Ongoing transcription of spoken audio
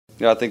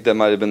I think that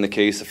might have been the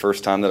case the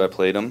first time that I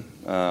played him.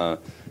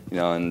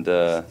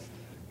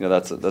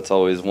 That's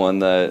always one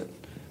that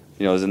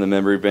is in the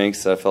memory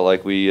banks. I felt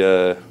like we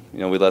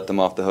let them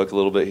off the hook a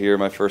little bit here.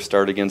 My first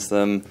start against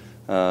them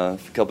a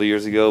couple of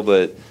years ago,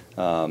 but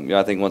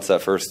I think once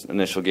that first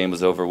initial game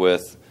was over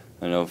with,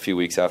 a few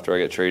weeks after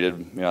I got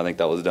traded, I think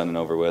that was done and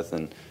over with,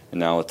 and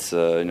now it's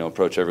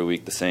approach every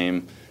week the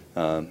same.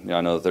 I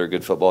know that they're a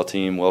good football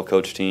team, well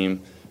coached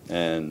team,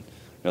 and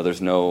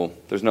there's no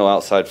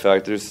outside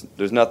factors.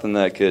 There's nothing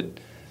that could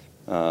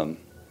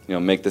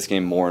make this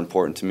game more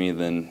important to me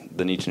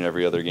than each and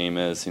every other game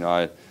is.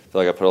 I feel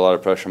like I put a lot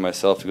of pressure on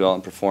myself to go out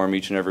and perform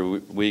each and every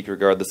week,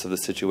 regardless of the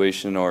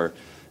situation or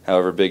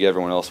however big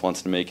everyone else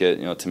wants to make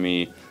it. To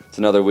me, it's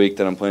another week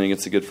that I'm playing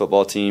against a good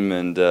football team,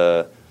 and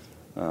just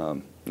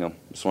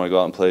want to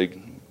go out and play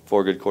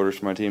 4 good quarters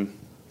for my team.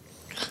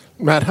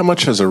 Matt, how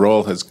much has a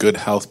role has good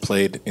health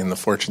played in the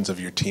fortunes of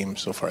your team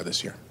so far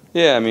this year?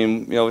 Yeah,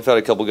 we've had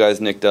a couple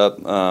guys nicked up.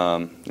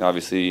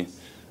 Obviously,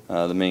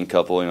 the main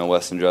couple,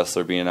 Weston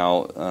Dressler being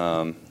out,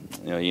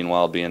 Ian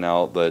Wild being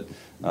out, but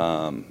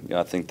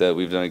I think that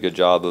we've done a good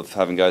job of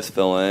having guys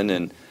fill in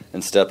and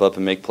step up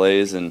and make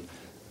plays, and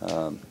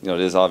it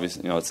is obvious.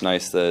 It's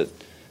nice that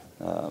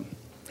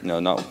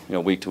not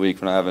week to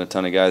week we're not having a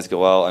ton of guys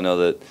go out. I know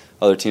that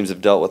other teams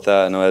have dealt with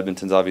that. I know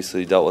Edmonton's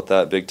obviously dealt with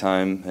that big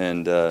time,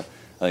 and I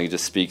think it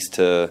just speaks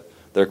to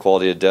their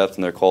quality of depth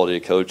and their quality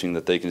of coaching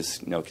that they can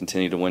just,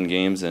 continue to win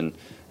games, and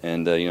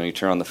you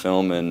turn on the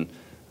film and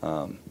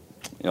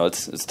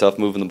it's tough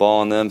moving the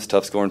ball on them, it's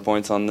tough scoring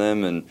points on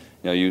them, and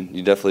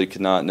you definitely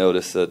could not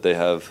notice that they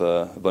have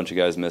a bunch of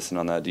guys missing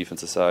on that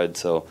defensive side.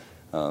 So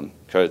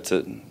credit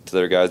to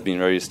their guys being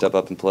ready to step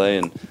up and play,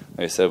 and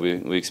like I said,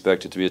 we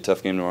expect it to be a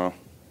tough game tomorrow.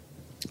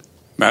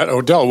 Matt,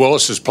 Odell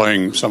Willis is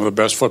playing some of the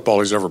best football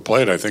he's ever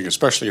played, I think,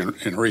 especially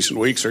in recent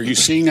weeks. Are you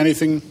seeing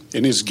anything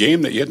in his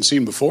game that you hadn't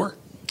seen before?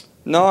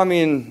 No,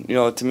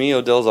 to me,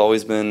 Odell's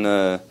always been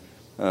a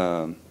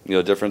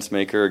difference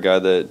maker, a guy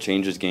that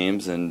changes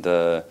games, and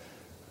I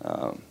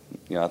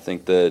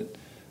think that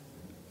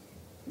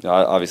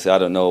obviously I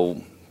don't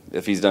know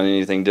if he's done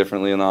anything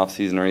differently in the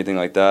offseason or anything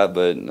like that,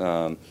 but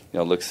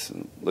looks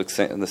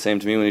the same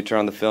to me when you turn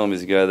on the film.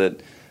 He's a guy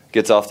that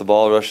gets off the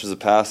ball, rushes a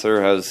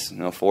passer, has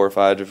 4 or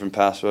 5 different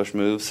pass rush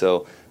moves,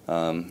 so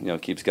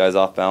keeps guys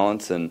off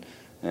balance, and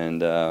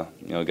a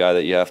guy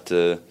that you have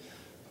to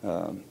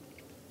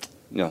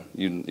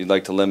you'd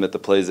like to limit the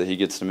plays that he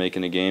gets to make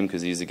in a game,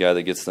 because he's a guy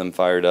that gets them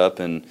fired up,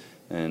 and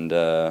he's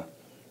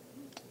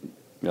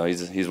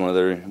one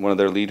of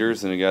their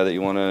leaders, and a guy that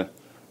you want to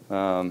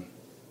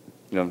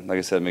like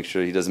I said, make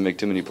sure he doesn't make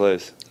too many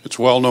plays. It's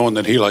well known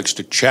that he likes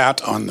to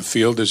chat on the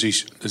field. Does he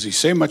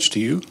say much to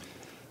you?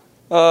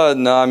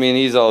 No,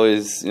 he's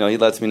always, he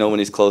lets me know when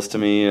he's close to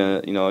me,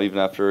 even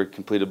after a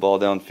completed ball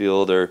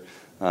downfield, or,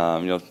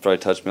 probably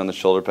touch me on the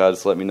shoulder pad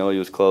just to let me know he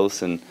was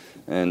close, and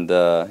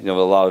a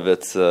lot of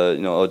it's,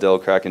 Odell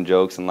cracking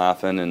jokes and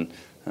laughing, and,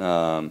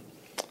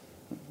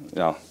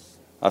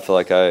 I feel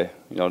like I,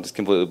 just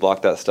completely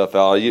block that stuff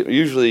out.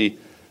 Usually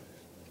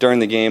during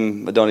the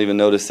game, I don't even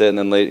notice it, and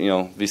then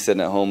later, be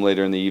sitting at home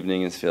later in the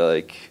evening and feel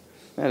like,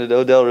 man, did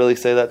Odell really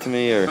say that to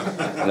me, or,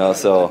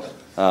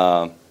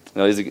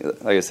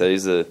 like I said, he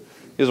was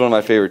one of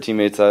my favorite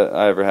teammates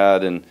I ever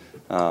had, and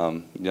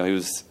he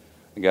was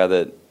a guy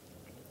that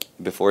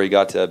before he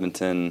got to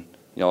Edmonton,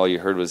 all you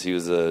heard was he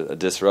was a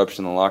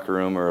disruption in the locker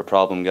room or a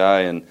problem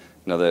guy, and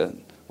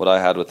what I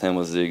had with him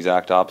was the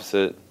exact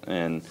opposite,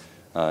 and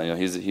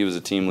he was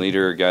a team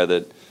leader, a guy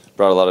that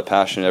brought a lot of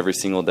passion every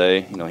single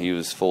day. He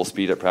was full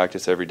speed at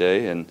practice every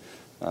day, and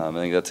I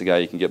think that's a guy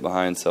you can get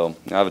behind. So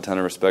I have a ton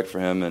of respect for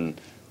him, and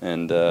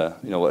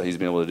what he's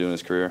been able to do in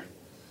his career.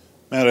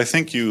 Matt, I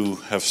think you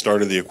have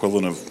started the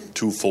equivalent of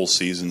 2 full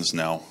seasons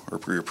now,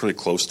 or you're pretty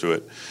close to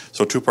it.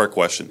 So 2-part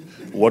question.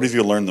 What have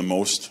you learned the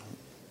most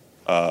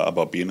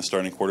about being a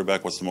starting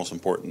quarterback? What's the most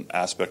important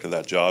aspect of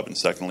that job? And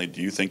secondly,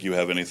 do you think you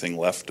have anything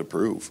left to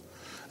prove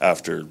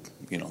after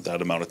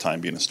that amount of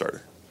time being a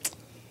starter?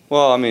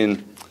 Well,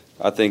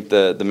 I think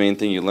the main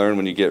thing you learn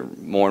when you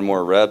get more and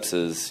more reps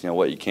is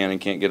what you can and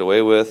can't get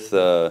away with,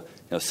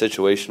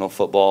 situational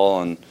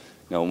football, and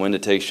when to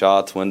take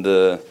shots, when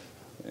to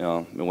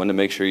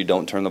make sure you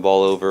don't turn the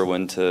ball over,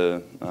 when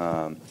to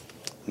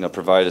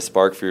provide a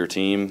spark for your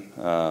team.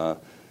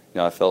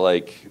 I felt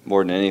like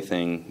more than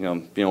anything,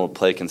 being able to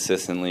play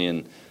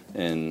consistently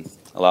and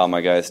allow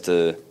my guys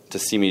to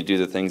see me do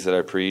the things that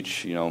I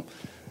preach.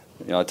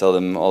 I tell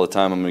them all the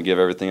time I'm going to give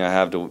everything I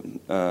have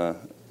to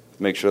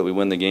make sure that we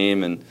win the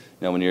game. And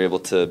when you're able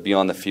to be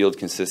on the field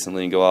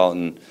consistently and go out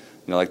and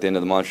like the end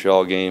of the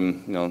Montreal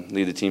game,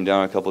 lead the team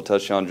down a couple of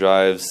touchdown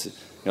drives,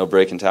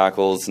 breaking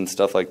tackles and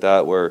stuff like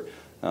that, where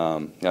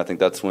I think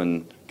that's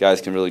when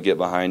guys can really get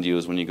behind you,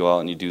 is when you go out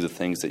and you do the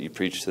things that you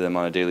preach to them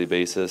on a daily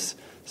basis.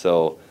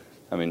 So,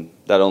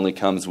 that only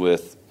comes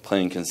with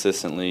playing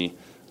consistently,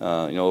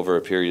 over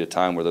a period of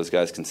time where those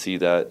guys can see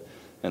that.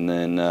 And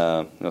then,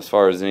 as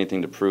far as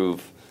anything to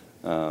prove,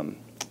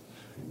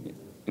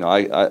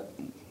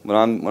 when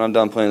I'm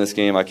done playing this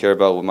game, I care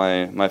about what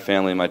my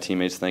family and my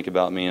teammates think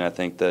about me, and I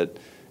think that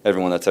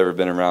everyone that's ever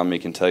been around me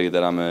can tell you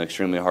that I'm an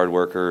extremely hard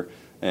worker,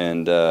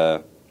 and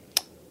that's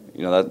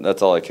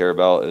all I care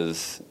about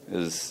is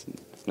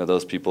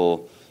those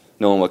people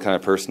knowing what kind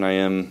of person I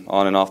am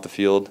on and off the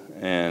field,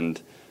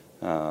 and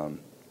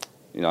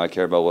I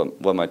care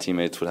about what my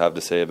teammates would have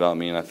to say about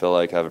me, and I feel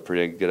like I have a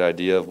pretty good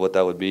idea of what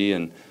that would be,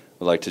 and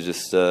would like to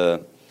just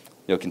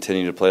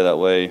continue to play that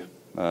way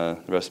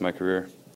the rest of my career.